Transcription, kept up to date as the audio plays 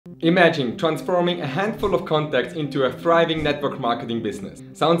Imagine transforming a handful of contacts into a thriving network marketing business.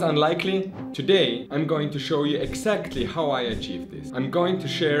 Sounds unlikely? Today, I'm going to show you exactly how I achieved this. I'm going to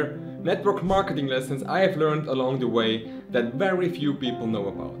share network marketing lessons I have learned along the way that very few people know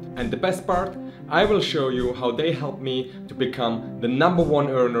about. And the best part, I will show you how they helped me to become the #1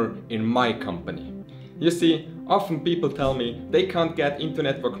 earner in my company. You see, often people tell me they can't get into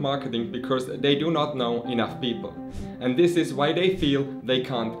network marketing because they do not know enough people. And this is why they feel they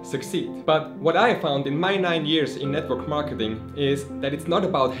can't succeed. But what I found in my 9 years in network marketing is that it's not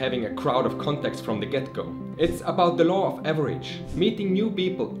about having a crowd of contacts from the get-go. It's about the law of average. Meeting new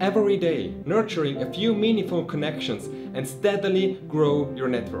people every day, nurturing a few meaningful connections and steadily grow your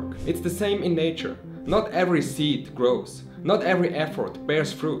network. It's the same in nature. Not every seed grows. Not every effort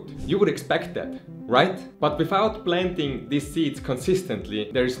bears fruit. You would expect that, right? But without planting these seeds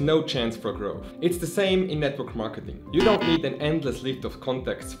consistently, there is no chance for growth. It's the same in network marketing. You don't need an endless list of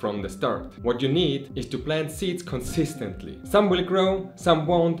contacts from the start. What you need is to plant seeds consistently. Some will grow, some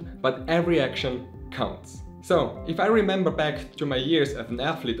won't, but every action counts. So, if I remember back to my years as an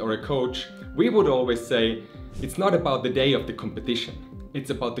athlete or a coach, we would always say, it's not about the day of the competition. It's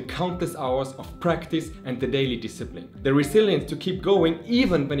about the countless hours of practice and the daily discipline. The resilience to keep going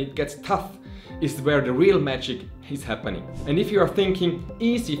even when it gets tough is where the real magic is happening. And if you are thinking,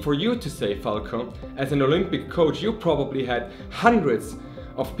 easy for you to say, Falko, as an Olympic coach you probably had hundreds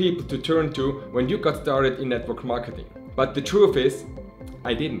of people to turn to when you got started in network marketing. But the truth is,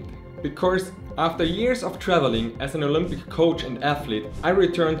 I didn't. Because after years of traveling as an Olympic coach and athlete, I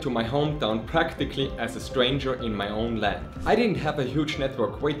returned to my hometown practically as a stranger in my own land. I didn't have a huge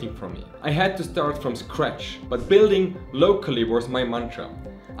network waiting for me. I had to start from scratch, but building locally was my mantra.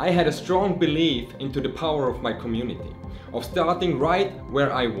 I had a strong belief into the power of my community, of starting right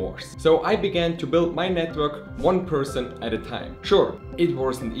where I was. So I began to build my network one person at a time. Sure, it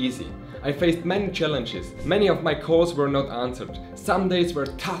wasn't easy. I faced many challenges. Many of my calls were not answered. Some days were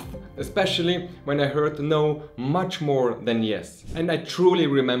tough, especially when I heard no much more than yes. And I truly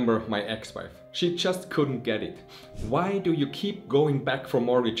remember my ex-wife. She just couldn't get it. Why do you keep going back for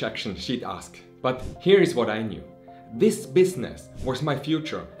more rejection? She'd ask. But here is what I knew. This business was my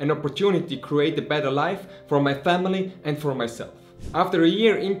future, an opportunity to create a better life for my family and for myself. After a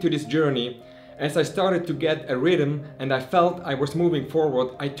year into this journey, as I started to get a rhythm and I felt I was moving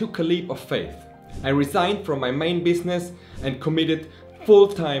forward, I took a leap of faith. I resigned from my main business and committed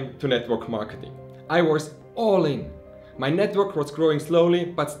full-time to network marketing. I was all in. My network was growing slowly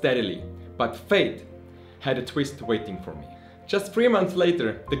but steadily, but fate had a twist waiting for me. Just 3 months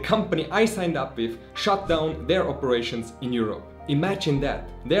later, the company I signed up with shut down their operations in Europe. Imagine that.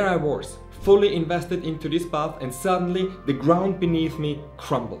 There I was, fully invested into this path, and suddenly the ground beneath me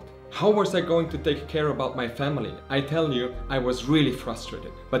crumbled. How was I going to take care about my family? I tell you, I was really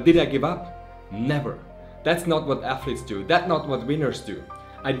frustrated. But did I give up? Never. That's not what athletes do. That's not what winners do.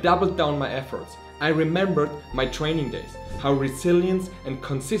 I doubled down my efforts. I remembered my training days, how resilience and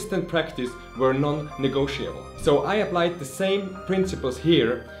consistent practice were non-negotiable. So I applied the same principles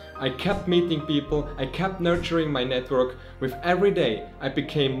here. I kept meeting people, I kept nurturing my network. With every day, I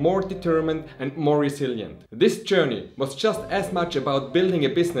became more determined and more resilient. This journey was just as much about building a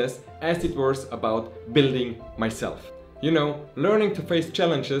business as it was about building myself. You know, learning to face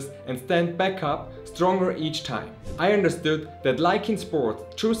challenges and stand back up stronger each time. I understood that, like in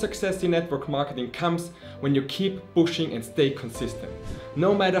sport, true success in network marketing comes when you keep pushing and stay consistent,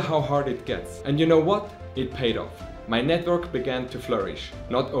 no matter how hard it gets. And you know what? It paid off. My network began to flourish,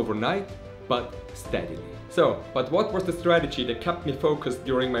 not overnight, but steadily. But what was the strategy that kept me focused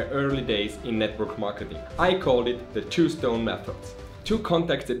during my early days in network marketing? I called it the 2-stone method. 2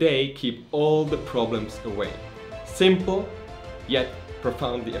 contacts a day keep all the problems away. Simple, yet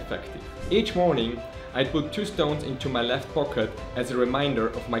profoundly effective. Each morning, I'd put 2 stones into my left pocket as a reminder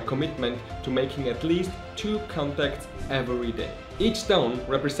of my commitment to making at least 2 contacts every day. Each stone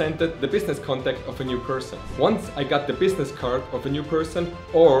represented the business contact of a new person. Once I got the business card of a new person,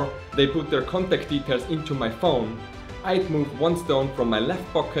 or they put their contact details into my phone, I'd move 1 stone from my left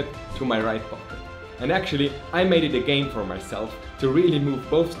pocket to my right pocket. And actually, I made it a game for myself to really move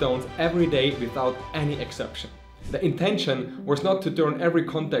both stones every day without any exception. The intention was not to turn every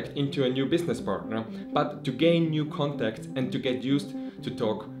contact into a new business partner, but to gain new contacts and to get used to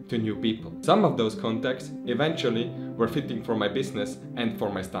talk to new people. Some of those contacts eventually were fitting for my business and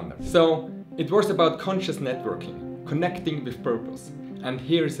for my standards. So it was about conscious networking, connecting with purpose. And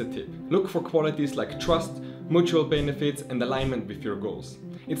here is a tip. Look for qualities like trust, mutual benefits and alignment with your goals.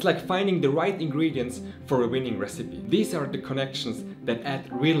 It's like finding the right ingredients for a winning recipe. These are the connections that add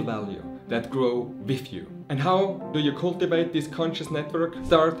real value, that grow with you. And how do you cultivate this conscious network?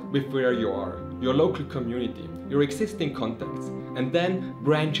 Start with where you are, your local community, your existing contacts, and then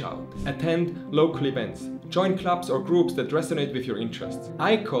branch out. Attend local events, join clubs or groups that resonate with your interests.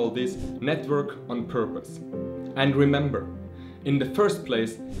 I call this network on purpose. And remember, in the first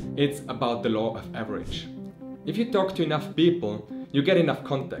place, it's about the law of average. If you talk to enough people, you get enough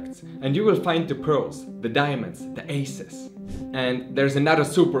contacts, and you will find the pearls, the diamonds, the aces. And there's another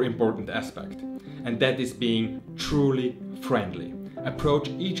super important aspect, and that is being truly friendly. Approach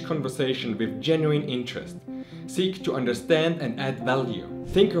each conversation with genuine interest. Seek to understand and add value.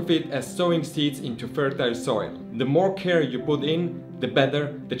 Think of it as sowing seeds into fertile soil. The more care you put in, the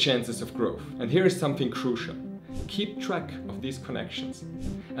better the chances of growth. And here is something crucial. Keep track of these connections.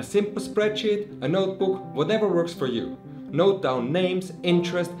 A simple spreadsheet, a notebook, whatever works for you. Note down names,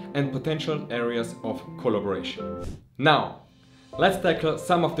 interests, and potential areas of collaboration. Now, let's tackle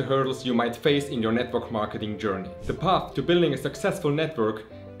some of the hurdles you might face in your network marketing journey. The path to building a successful network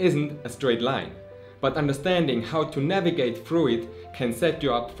isn't a straight line, but understanding how to navigate through it can set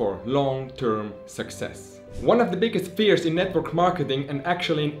you up for long-term success. One of the biggest fears in network marketing, and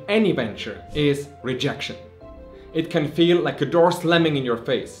actually in any venture, is rejection. It can feel like a door slamming in your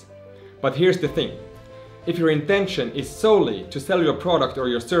face. But here's the thing. If your intention is solely to sell your product or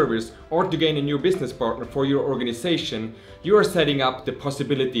your service or to gain a new business partner for your organization, you are setting up the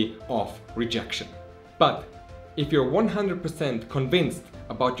possibility of rejection. But if you're 100% convinced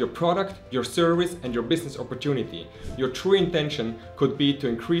about your product, your service, and your business opportunity, your true intention could be to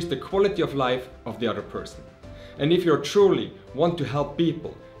increase the quality of life of the other person. And if you truly want to help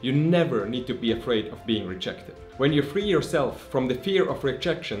people, you never need to be afraid of being rejected. When you free yourself from the fear of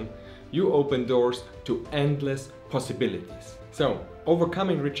rejection, you open doors to endless possibilities. So,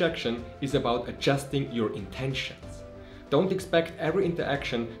 overcoming rejection is about adjusting your intentions. Don't expect every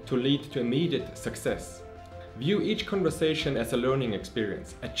interaction to lead to immediate success. View each conversation as a learning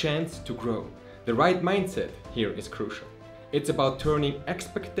experience, a chance to grow. The right mindset here is crucial. It's about turning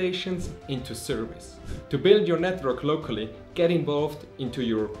expectations into service. To build your network locally, get involved into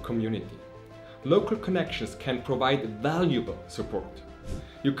your community. Local connections can provide valuable support.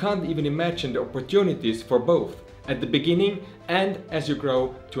 You can't even imagine the opportunities for both at the beginning and as you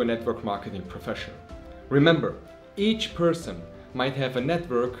grow to a network marketing professional. Remember, each person might have a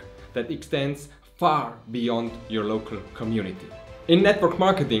network that extends far beyond your local community. In network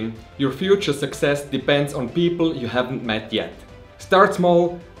marketing, your future success depends on people you haven't met yet. Start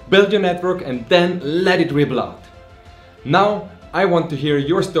small, build your network, and then let it ripple out. Now, I want to hear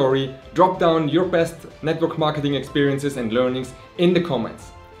your story. Drop down your best network marketing experiences and learnings in the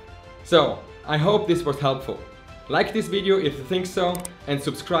comments. So, I hope this was helpful. Like this video if you think so, and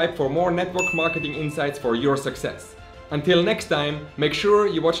subscribe for more network marketing insights for your success. Until next time, make sure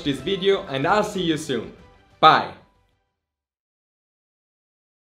you watch this video, and I'll see you soon. Bye!